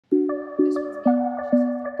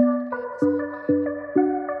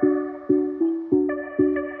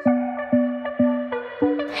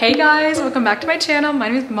Hey guys, welcome back to my channel. My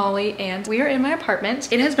name is Molly and we are in my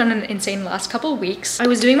apartment. It has been an insane last couple of weeks. I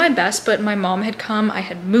was doing my best, but my mom had come, I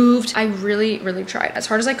had moved. I really tried as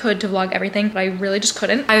hard as I could to vlog everything, but I really just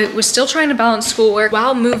couldn't. I was still trying to balance schoolwork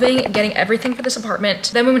while moving, getting everything for this apartment.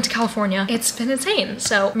 Then we went to California. It's been insane.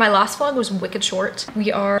 So my last vlog was wicked short.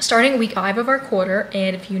 We are starting week 5 of our quarter,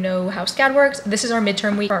 and if you know how SCAD works, this is our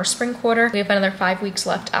midterm week for our spring quarter. We have another 5 weeks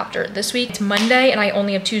left after this week. It's Monday and I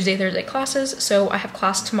only have Tuesday, Thursday classes, so I have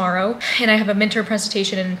class tomorrow, and I have a midterm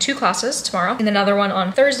presentation in 2 classes tomorrow and another one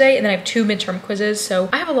on Thursday, and then I have 2 midterm quizzes, so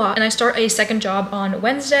I have a lot. And I start a second job on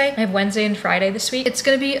Wednesday. I have Wednesday and Friday this week. It's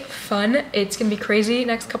gonna be fun. It's gonna be crazy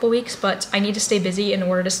next couple weeks, but I need to stay busy in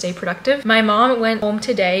order to stay productive. My mom went home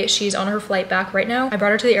today. She's on her flight back right now. I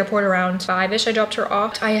brought her to the airport around 5ish. I dropped her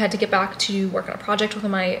off. I had to get back to work on a project with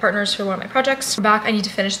one of my partners for one of my projects. We're back. I need to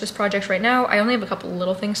finish this project right now. I only have a couple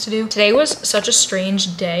little things to do. Today was such a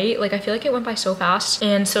strange day. Like, I feel like it went by so fast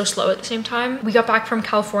and so slow at the same time. We got back from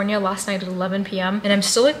California last night at 11 p.m. and I'm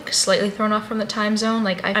still like slightly thrown off from the time zone.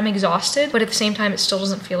 Like, I'm exhausted, but at the same time, it still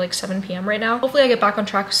doesn't feel like 7 p.m. right now. Hopefully I get back on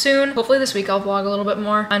track soon. Hopefully this week I'll vlog a little bit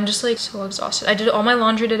more. I'm just like so exhausted. I did all my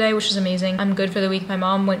laundry today, which was amazing. I'm good for the week. My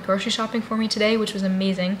mom went grocery shopping for me today, which was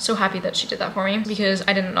amazing. So happy that she did that for me because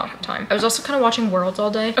I did not have time. I was also kind of watching Worlds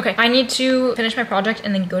all day. Okay, I need to finish my project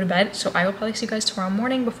and then go to bed. So I will probably see you guys tomorrow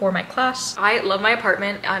morning before my class. I love my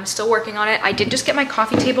apartment. I'm still working on it. I did just get my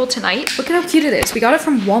coffee table tonight. Look at how cute it is. We got it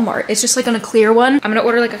from Walmart. It's just like on a clear one. I'm gonna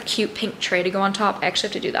order like a cute pink tray to go on top. I actually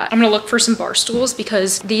have to do that. I'm gonna look for some bar stools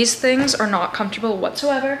because these things are not comfortable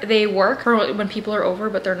whatsoever. They work for when people are over,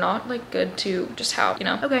 but they're not like good to just have, you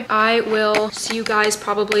know? Okay, I will see you guys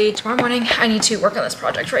probably tomorrow morning. I need to work on this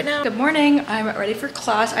project right now. Good morning. I'm ready for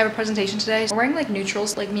class. I have a presentation today. I'm wearing like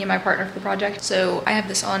neutrals, like me and my partner for the project. So I have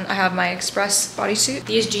this on. I have my Express bodysuit.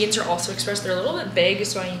 These jeans are also Express. They're a little bit big,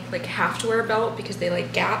 so I like have to wear a belt because they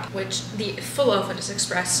like gap, which the full outfit is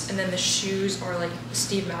Express, and then the shoes are like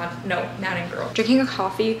Madden Girl. Drinking a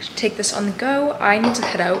coffee, take this on the go. I need to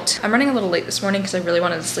head out. I'm running a little late this morning because I really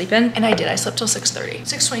wanted to sleep in, and I did. I slept till 6:30,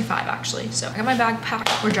 6:25 actually. So I got my bag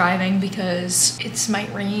packed. We're driving because it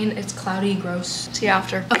might rain. It's cloudy, gross. See you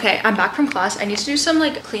after. Okay, I'm back from class. I need to do some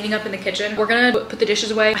like cleaning up in the kitchen. We're gonna put the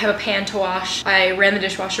dishes away. I have a pan to wash. I ran the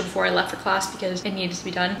dishwasher before I left for class because it needed to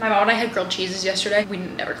be done. My mom and I had grilled cheeses yesterday. We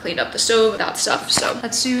never cleaned up the stove, that stuff. So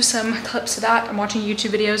let's do some clips of that. I'm watching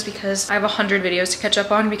YouTube videos because I have 100 videos to catch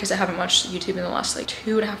up on because I haven't watched YouTube in the last like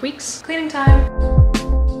 2.5 weeks. Cleaning time.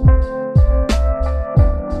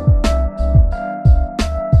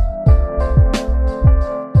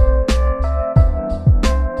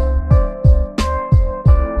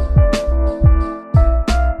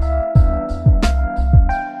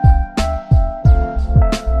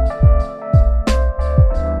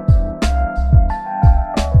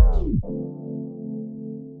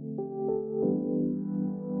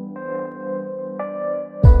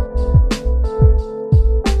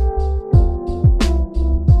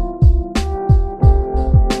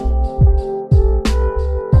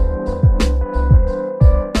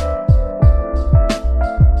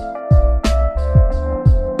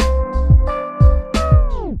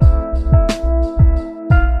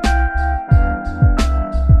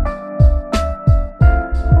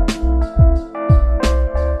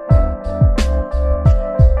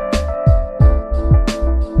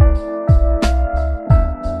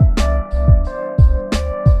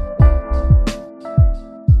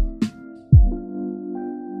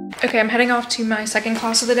 Okay, I'm heading off to my second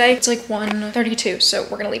class of the day. It's like 1:32, so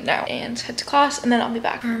we're gonna leave now and head to class, and then I'll be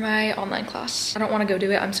back for my online class. I don't want to go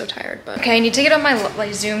do it. I'm so tired, but okay, I need to get on my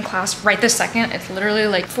like Zoom class right this second. It's literally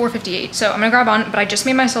like 4:58, so I'm gonna grab on, but I just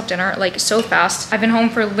made myself dinner like so fast. I've been home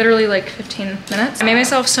for literally like 15 minutes. I made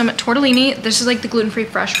myself some tortellini. This is like the gluten-free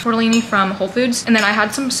fresh tortellini from Whole Foods, and then I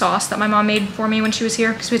had some sauce that my mom made for me when she was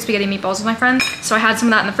here because we had spaghetti meatballs with my friends. So I had some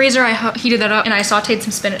of that in the freezer. I heated that up and I sauteed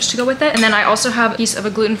some spinach to go with it, and then I also have a piece of a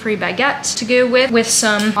gluten-free baguette to go with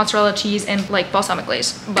some mozzarella cheese and like balsamic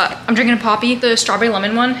glaze. But I'm drinking a Poppy, the strawberry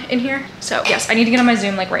lemon one in here. So yes, I need to get on my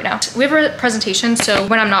Zoom like right now. We have a presentation, so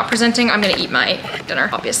when I'm not presenting, I'm gonna eat my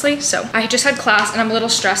dinner, obviously. So I just had class and I'm a little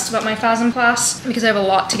stressed about my FASM class because I have a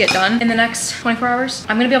lot to get done in the next 24 hours.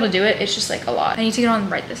 I'm gonna be able to do it. It's just like a lot. I need to get on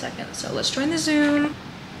right this second. So let's join the Zoom.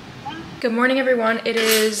 Good morning, everyone. It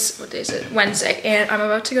is, what day is it? Wednesday, and I'm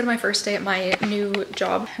about to go to my first day at my new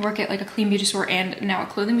job. I work at like a clean beauty store and now a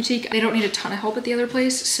clothing boutique. They don't need a ton of help at the other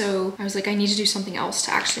place, so I was like, I need to do something else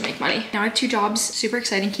to actually make money. Now I have 2 jobs, super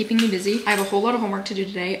exciting, keeping me busy. I have a whole lot of homework to do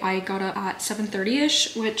today. I got up at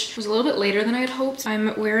 7:30ish, which was a little bit later than I had hoped.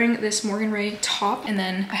 I'm wearing this Morgan Ray top, and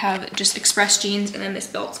then I have just express jeans, and then this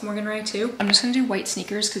belt's Morgan Ray too. I'm just gonna do white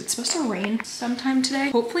sneakers because it's supposed to rain sometime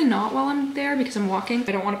today. Hopefully not while I'm there because I'm walking.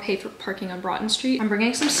 I don't want to pay for parking on Broughton Street. I'm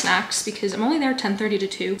bringing some snacks because I'm only there 10:30 to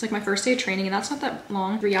 2. It's like my first day of training, and that's not that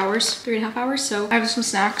long, 3 hours, 3.5 hours. So I have some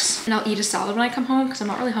snacks, and I'll eat a salad when I come home because I'm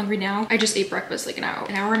not really hungry now. I just ate breakfast like an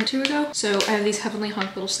hour and 2 ago. So I have these heavenly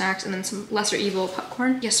hunk little snacks and then some lesser evil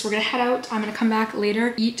popcorn. Yes, we're gonna head out. I'm gonna come back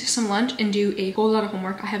later, eat some lunch, and do a whole lot of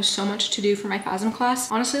homework. I have so much to do for my FASM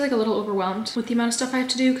class. Honestly, like a little overwhelmed with the amount of stuff I have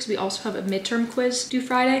to do because we also have a midterm quiz due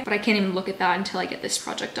Friday, but I can't even look at that until I get this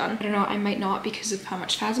project done. I don't know, I might not because of how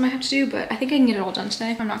much FASM I have to do, but I think I can get it all done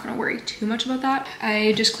today. I'm not gonna worry too much about that.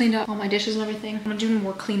 I just cleaned up all my dishes and everything. I'm gonna do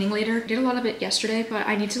more cleaning later. I did a lot of it yesterday, but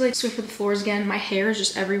I need to like Swiffer the floors again. My hair is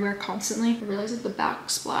just everywhere constantly. I realize that the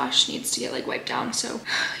backsplash needs to get like wiped down, so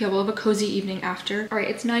yeah, we'll have a cozy evening after. All right,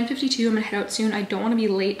 it's 9:52. I'm gonna head out soon. I don't want to be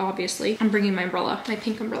late, obviously. I'm bringing my umbrella, my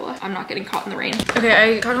pink umbrella. I'm not getting caught in the rain. Okay,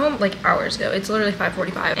 I got home like hours ago. It's literally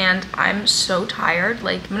 5:45 and I'm so tired.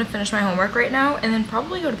 Like, I'm gonna finish my homework right now and then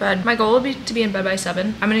probably go to bed. My goal would be to be in bed by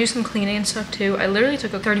 7. I'm gonna do some cleaning and stuff too. I literally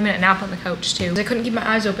took a 30-minute nap on the couch too. I couldn't keep my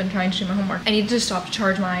eyes open trying to do my homework. I needed to stop to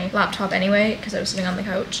charge my laptop anyway because I was sitting on the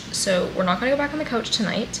couch. So we're not gonna go back on the couch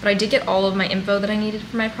tonight, but I did get all of my info that I needed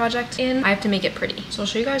for my project in. I have to make it pretty. So I'll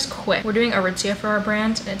show you guys quick. We're doing Aritzia for our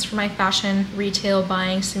brand, and it's for my fashion retail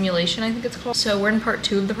buying simulation, I think it's called. So we're in part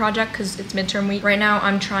 2 of the project because it's midterm week. Right now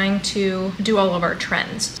I'm trying to do all of our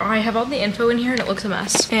trends. I have all the info in here and it looks a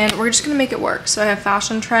mess, and we're just gonna make it work. So I have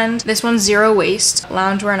fashion trend. This one's zero waste,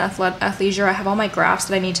 loungewear and athleisure. I have all my graphs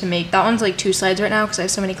that I need to make. That one's like 2 slides right now because I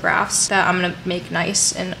have so many graphs that I'm gonna make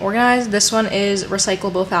nice and organized. This one is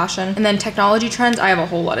recyclable fashion. And then technology trends, I have a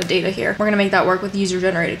whole lot of data here. We're gonna make that work with user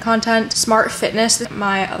generated content. Smart fitness,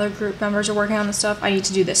 my other group members are working on this stuff. I need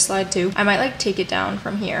to do this slide too. I might like take it down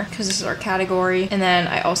from here because this is our category. And then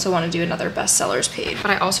I also want to do another bestsellers page.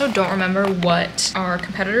 But I also don't remember what our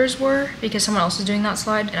competitors were because someone else is doing that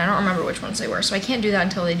slide and I don't remember which ones they were. So I can't do that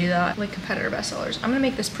until they do that, like competitor bestsellers. I'm gonna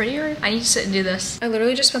make this prettier. I need to sit and do this. I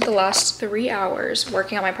literally just spent the last 3 hours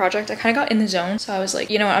working on my project. I kind of got in the zone. So I was like,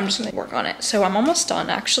 you know what, I'm just gonna work on it. So I'm almost done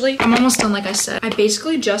actually. I'm almost done, like I said. I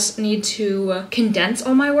basically just need to condense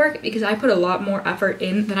all my work because I put a lot more effort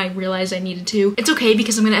in than I realized I needed to. It's okay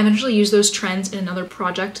because I'm gonna eventually use those trends in another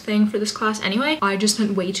project thing for this class anyway. I just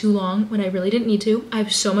spent way too long when I really didn't need to. I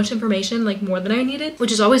have so much information, like more than I needed,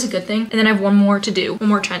 which is always a good thing. And then I have one more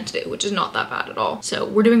trend to do, which is not that bad at all. So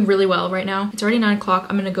we're doing really well right now. It's already 9 o'clock.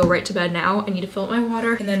 I'm gonna go right to bed now. I need to fill up my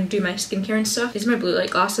water and then do my skincare and stuff. These are my blue light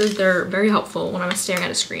glasses. They're very helpful when I'm staring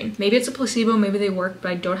at a screen. Maybe it's a placebo, maybe they work,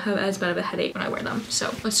 but I don't have as bad of a headache when I wear them.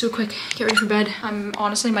 So let's do a quick get ready for bed. I'm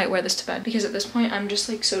honestly might wear this to bed because at this point I'm just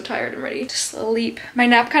like so tired and ready to sleep. My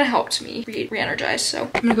nap kind of helped me re-energize, so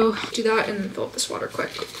I'm gonna go do that and then fill up this water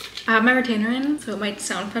quick. I have my retainer in, so it might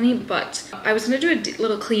sound funny, but I was gonna do a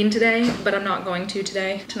little clean today, but I'm not going to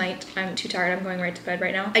today. Tonight, I'm too tired. I'm going right to bed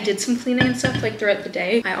right now. I did some cleaning and stuff like throughout the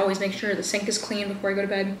day. I always make sure the sink is clean before I go to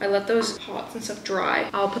bed. I let those pots and stuff dry.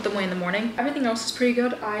 I'll put them away in the morning. Everything else is pretty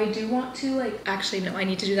good. I do want to actually no, I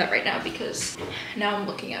need to do that right now because now I'm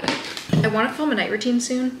looking at it. I want to film a night routine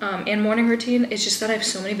soon and morning routine. It's just that I have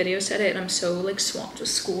so many videos to edit and I'm so like swamped with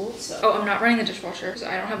school. So, oh, I'm not running the dishwasher because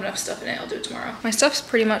I don't have enough stuff in it. I'll do it tomorrow. My stuff's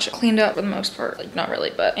pretty much cleaned up for the most part, like not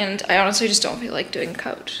really, but, and I honestly just don't feel like doing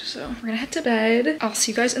couch. So we're gonna head to bed. I'll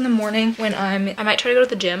see you guys in the morning when I might try to go to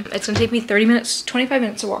the gym. It's gonna take me 30 minutes, 25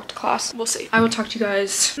 minutes to walk to class. We'll see. I will talk to you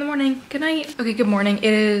guys in the morning. Good night. Okay, good morning.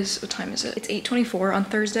 It is, what time is it? It's 8:24 on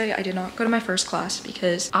Thursday. I did not go to my first class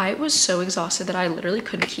because I was so exhausted that I literally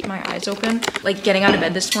couldn't keep my eyes open, like getting out of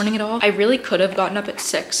bed this morning at all. I really could have gotten up at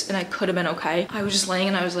 6 and I could have been okay. I was just laying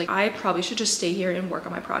and I was like, I probably should just stay here and work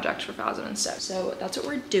on my project for FASM instead. So that's what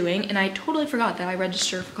we're doing. And I totally forgot that I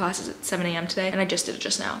registered for classes at 7 a.m. today and I just did it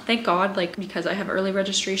just now. Thank God, like because I have early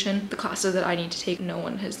registration, the classes that I need to take, no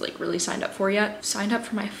one has like really signed up for yet. Signed up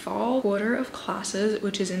for my fall quarter of classes,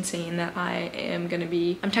 which is insane that I am gonna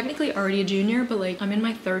be, I'm technically already a junior, but like I'm in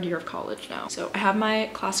my 3rd year of college now. So I have my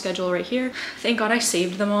class schedule right here. Thank God I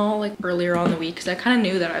saved them all like earlier on in the week because I kind of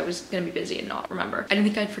knew that I was gonna be busy and not remember. I didn't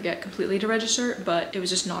think I'd forget completely to register, but it was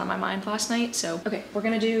just not on my mind last night. So okay, we're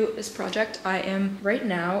gonna do this project. I am right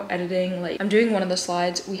now editing, like I'm doing one of the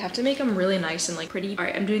slides. We have to make them really nice and like pretty. All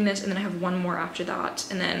right, I'm doing this and then I have one more after that,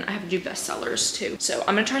 and then I have to do bestsellers too. So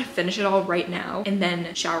I'm gonna try to finish it all right now, and then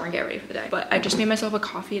then shower and get ready for the day. But I just made myself a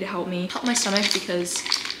coffee to help my stomach because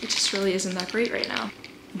it just really isn't that great right now.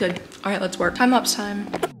 Good. All right, let's work. Time lapse time.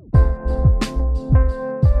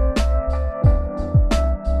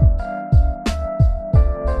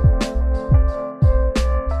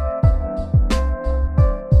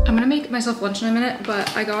 Myself lunch in a minute,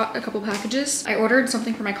 but I got a couple packages. I ordered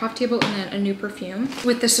something for my coffee table and then a new perfume.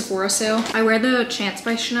 With the Sephora sale, I wear the Chance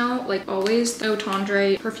by Chanel, like always, the Eau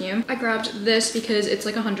Tendre perfume. I grabbed this because it's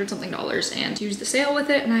like $100 something and used the sale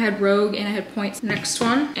with it, and I had Rogue and I had points. Next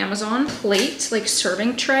one, Amazon plate, like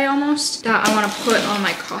serving tray almost, that I want to put on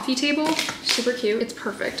my coffee table. Super cute. It's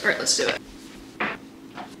perfect. All right, let's do it.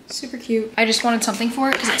 Super cute. I just wanted something for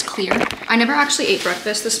it because it's clear. I never actually ate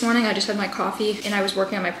breakfast this morning. I just had my coffee and I was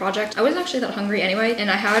working on my project. I wasn't actually that hungry anyway,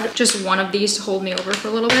 and I had just one of these to hold me over for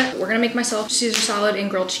a little bit. We're gonna make myself Caesar salad and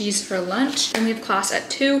grilled cheese for lunch, and we have class at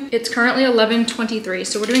 2. It's currently 11:23,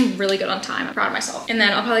 so we're doing really good on time. I'm proud of myself. And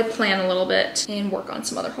then I'll probably plan a little bit and work on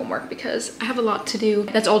some other homework because I have a lot to do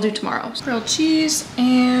that's all due tomorrow. Grilled cheese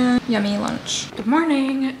and yummy lunch. Good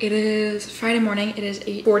morning. It is Friday morning. It is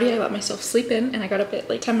 8:40. I let myself sleep in and I got up at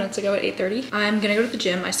like 10 minutes ago at 8:30. I'm gonna go to the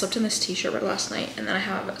gym. I slept in this t-shirt last night, and then I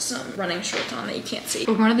have some running shorts on that you can't see.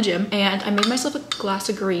 We're going to the gym, and I made myself a glass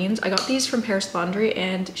of greens. I got these from Paris Laundry,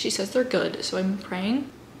 and she says they're good, so I'm praying.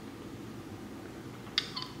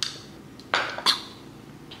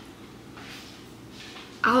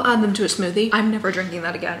 I'll add them to a smoothie. I'm never drinking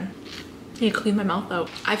that again. I need to clean my mouth out.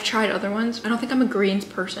 I've tried other ones. I don't think I'm a greens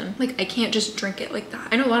person. Like, I can't just drink it like that.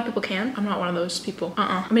 I know a lot of people can. I'm not one of those people.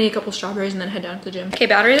 I'm gonna eat a couple strawberries and then head down to the gym. Okay,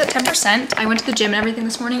 battery's at 10%. I went to the gym and everything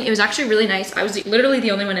this morning. It was actually really nice. I was literally the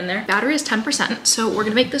only one in there. Battery is 10%, so we're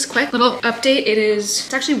gonna make this quick. Little update,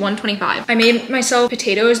 it's actually 125. I made myself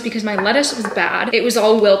potatoes because my lettuce was bad. It was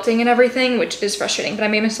all wilting and everything, which is frustrating, but I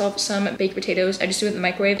made myself some baked potatoes. I just do it in the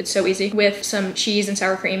microwave. It's so easy, with some cheese and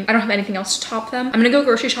sour cream. I don't have anything else to top them. I'm gonna go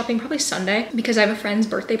grocery shopping probably Sunday because I have a friend's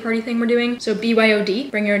birthday party thing we're doing. So BYOD,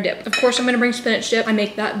 bring your own dip. Of course, I'm gonna bring spinach dip. I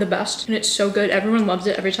make that the best and it's so good. Everyone loves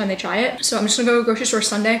it every time they try it. So I'm just gonna go to the grocery store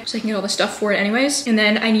Sunday so I can get all the stuff for it anyways. And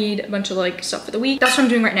then I need a bunch of like stuff for the week. That's what I'm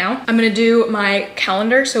doing right now. I'm gonna do my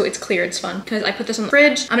calendar so it's clear, it's fun, because I put this on the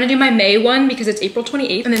fridge. I'm gonna do my May one because it's April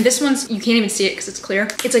 28th. And then this one's, you can't even see it because it's clear.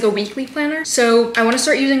 It's like a weekly planner. So I wanna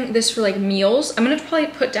start using this for like meals. I'm gonna probably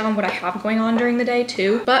put down what I have going on during the day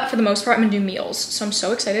too. But for the most part, I'm gonna do meals. So I'm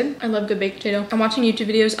so excited. I love good baked potato. I'm watching YouTube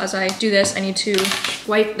videos as I do this. I need to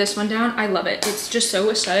wipe this one down. I love it. It's just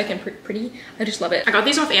so aesthetic and pretty. I just love it. I got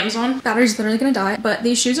these off Amazon. Battery's literally gonna die, but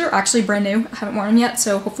these shoes are actually brand new. I haven't worn them yet,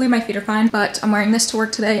 so hopefully my feet are fine. But I'm wearing this to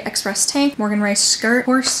work today. Express tank, Morgan Ray skirt. Of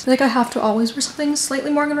course, I feel like I have to always wear something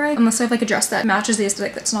slightly Morgan Ray, unless I have like a dress that matches the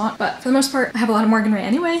aesthetic that's not. But for the most part, I have a lot of Morgan Ray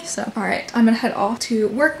anyway, so. All right, I'm gonna head off to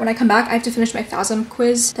work. When I come back, I have to finish my FASM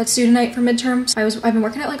quiz that's due tonight for midterms. I've been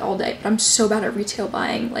working at like all day, but I'm so bad at retail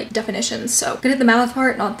buying, like definitions. So good at the math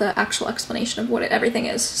part, not the actual explanation of what everything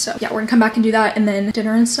is. So yeah, we're gonna come back and do that, and then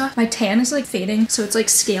dinner and stuff. My tan is like fading, so it's like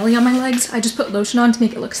scaly on my legs. I just put lotion on to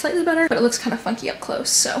make it look slightly better, but it looks kind of funky up close,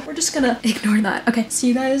 so we're just gonna ignore that. Okay, see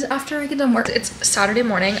you guys after I get done work. It's Saturday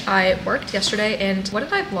morning. I worked yesterday, and what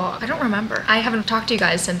did I vlog? I don't remember. I haven't talked to you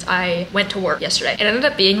guys since I went to work yesterday. It ended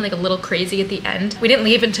up being like a little crazy at the end. We didn't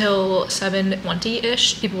leave until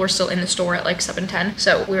 7:20-ish. People were still in the store at like 7:10,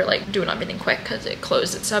 so we were like doing everything quick because it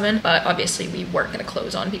closed at 7, but obviously we weren't gonna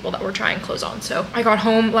close on people that were trying to close on. So I got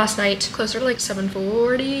home last night closer to like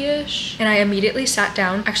 7:40-ish, and I immediately sat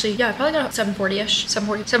down. Actually, yeah, I probably got 7:40-ish,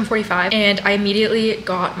 7:45, and I immediately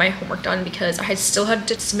got my homework done because I still had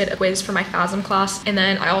to submit a quiz for my FASM class, and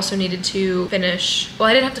then I also needed to finish, well,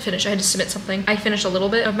 I didn't have to finish, I had to submit something. I finished a little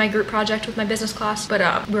bit of my group project with my business class,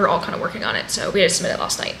 but we were all kind of working on it, so we had to submit it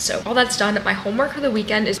last night. So all that's done. My homework for the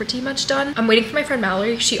weekend is pretty much done. I'm waiting for my friend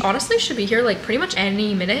Mallory. She honestly should be here like pretty much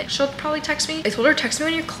any minute. She'll probably text me. I told her text me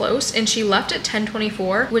when you're close, and she left at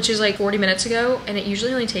 10:24, which is like 40 minutes ago, and it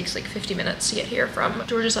usually only takes like 50 minutes to get here from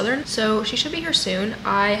Georgia Southern, so she should be here soon.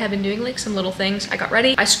 I have been doing like some little things. I got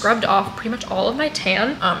ready. I scrubbed off pretty much all of my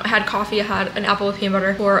tan. I had coffee. I had an apple with peanut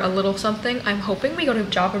butter for a little something. I'm hoping we go to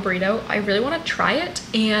Java Burrito. I really want to try it,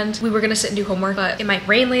 and we were gonna sit and do homework, but it might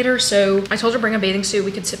rain later, so I told her bring a bathing suit.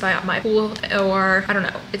 We could sit by my pool, or I don't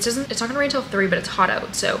know. It's not gonna rain until 3, but it's hot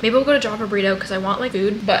out, so maybe we'll go to Java Burrito because I want like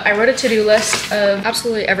food, but I I wrote a to-do list of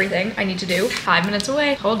absolutely everything I need to do. 5 minutes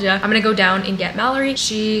away, told ya. I'm gonna go down and get Mallory.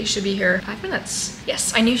 She should be here 5 minutes.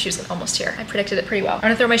 Yes, I knew she was almost here. I predicted it pretty well. I'm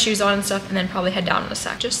gonna throw my shoes on and stuff and then probably head down in a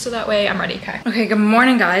sec, just so that way I'm ready, okay? Okay, good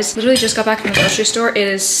morning, guys. Literally just got back from the grocery store. It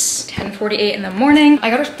is 10:48 in the morning. I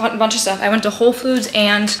got a bunch of stuff. I went to Whole Foods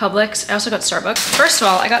and Publix. I also got Starbucks. First of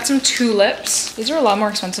all, I got some tulips. These are a lot more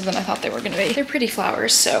expensive than I thought they were gonna be. They're pretty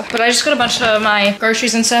flowers, so. But I just got a bunch of my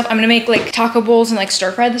groceries and stuff. I'm gonna make like taco bowls and like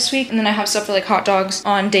stir fry this week. And then I have stuff for like hot dogs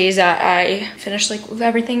on days that I finished like with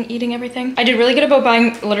everything, eating everything. I did really good about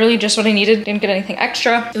buying literally just what I needed. Didn't get anything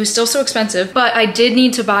extra. It was still so expensive, but I did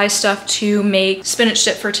need to buy stuff to make spinach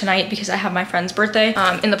dip for tonight because I have my friend's birthday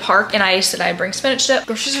in the park and I said I'd bring spinach dip.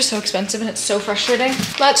 Groceries are so expensive and it's so frustrating.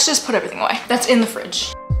 Let's just put everything away. That's in the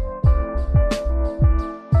fridge.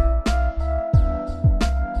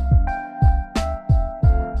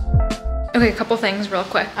 Okay, a couple things real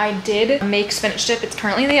quick. I did make spinach dip. It's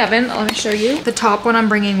currently in the oven. Let me show you. The top one I'm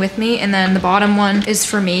bringing with me and then the bottom one is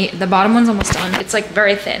for me. The bottom one's almost done. It's like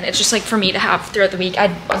very thin. It's just like for me to have throughout the week. I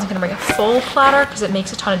wasn't gonna bring a full platter because it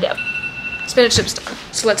makes a ton of dip. Spinach dip's done.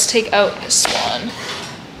 So let's take out this one.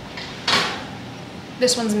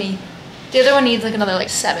 This one's me. The other one needs like another like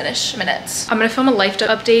 7-ish minutes. I'm gonna film a life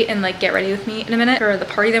update and like get ready with me in a minute for the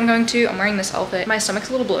party that I'm going to. I'm wearing this outfit. My stomach's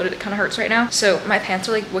a little bloated. It kind of hurts right now. So my pants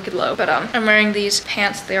are like wicked low, but I'm wearing these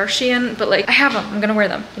pants. They are Shein, but like I have them. I'm gonna wear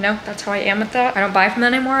them, you know? That's how I am with that. I don't buy from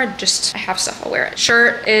them anymore. I have stuff. I'll wear it.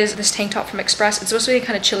 Shirt is this tank top from Express. It's supposed to be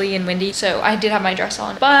kind of chilly and windy. So I did have my dress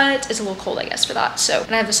on, but it's a little cold, I guess, for that. So,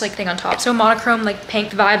 and I have this like thing on top. So monochrome, like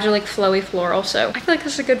pink vibes are like flowy floral. So I feel like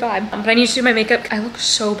this is a good vibe. But I need to do my makeup. I look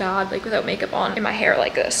so bad like without makeup on in my hair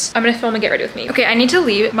like this. I'm gonna film and get ready with me. Okay, I need to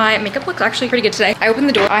leave. My makeup looks actually pretty good today. I opened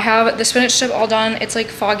the door. I have the spinach dip all done. It's like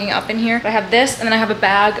fogging up in here. But I have this and then I have a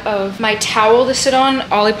bag of my towel to sit on,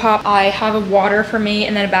 Olipop. I have a water for me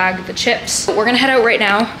and then a bag of the chips. But we're gonna head out right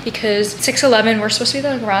now because it's 6:11. We're supposed to be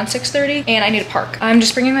there like around 6:30 and I need to park. I'm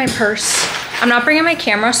just bringing my purse. I'm not bringing my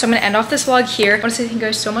camera, so I'm gonna end off this vlog here. I wanna say thank you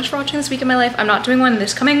guys so much for watching this week in my life. I'm not doing one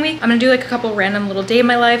this coming week. I'm gonna do like a couple random little day in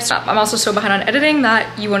my life. So I'm also so behind on editing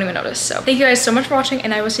that you won't even notice. So thank you guys so much for watching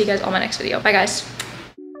and I will see you guys on my next video. Bye guys.